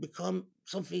world, has become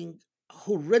something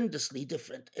horrendously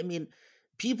different. I mean,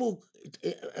 people,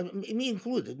 me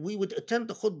included, we would attend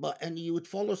the khutbah and you would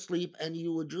fall asleep and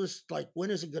you would just like,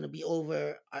 when is it going to be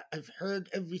over? I've heard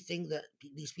everything that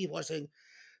these people are saying.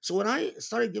 So when I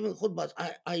started giving khutbahs,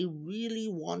 I really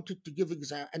wanted to give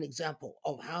an example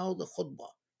of how the khutbah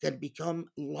can become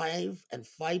live and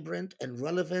vibrant and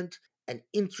relevant and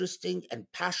interesting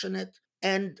and passionate.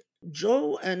 And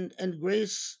Joe and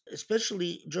Grace,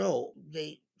 especially Joe,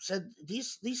 they said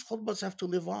these khutbahs have to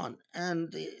live on,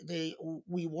 and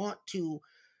we want to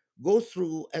go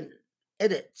through and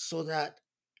edit so that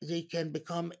they can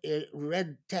become a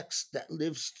read text that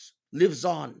lives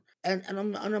on. And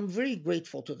I'm very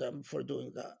grateful to them for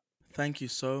doing that. Thank you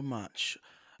so much.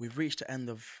 We've reached the end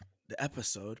of the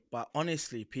episode, but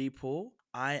honestly, people,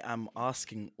 I am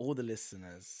asking all the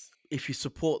listeners, if you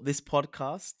support this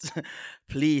podcast,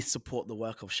 please support the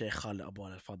work of Sheikh Khaled Abu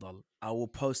Al Fadl. I will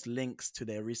post links to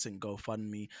their recent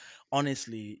GoFundMe.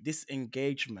 Honestly, this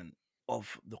engagement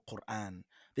of the Quran,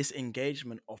 this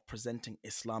engagement of presenting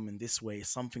Islam in this way is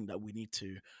something that we need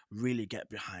to really get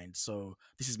behind. So,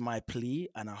 this is my plea,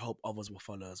 and I hope others will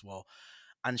follow as well.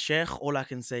 And Sheikh, all I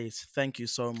can say is thank you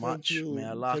so much. May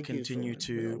Allah Thank you so continue much.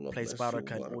 May to Allah place bless you.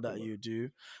 barakah in all that Barakallah. you do.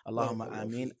 Allahumma Barakallah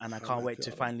ameen. feek. And I can't Hamak wait ya to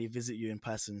Rab. finally visit you in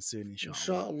person soon, inshallah.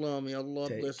 Inshallah, may Allah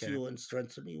Take bless care. you and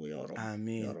strengthen you, Ya Rab. Ya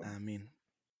Ameen. Rab. Ameen.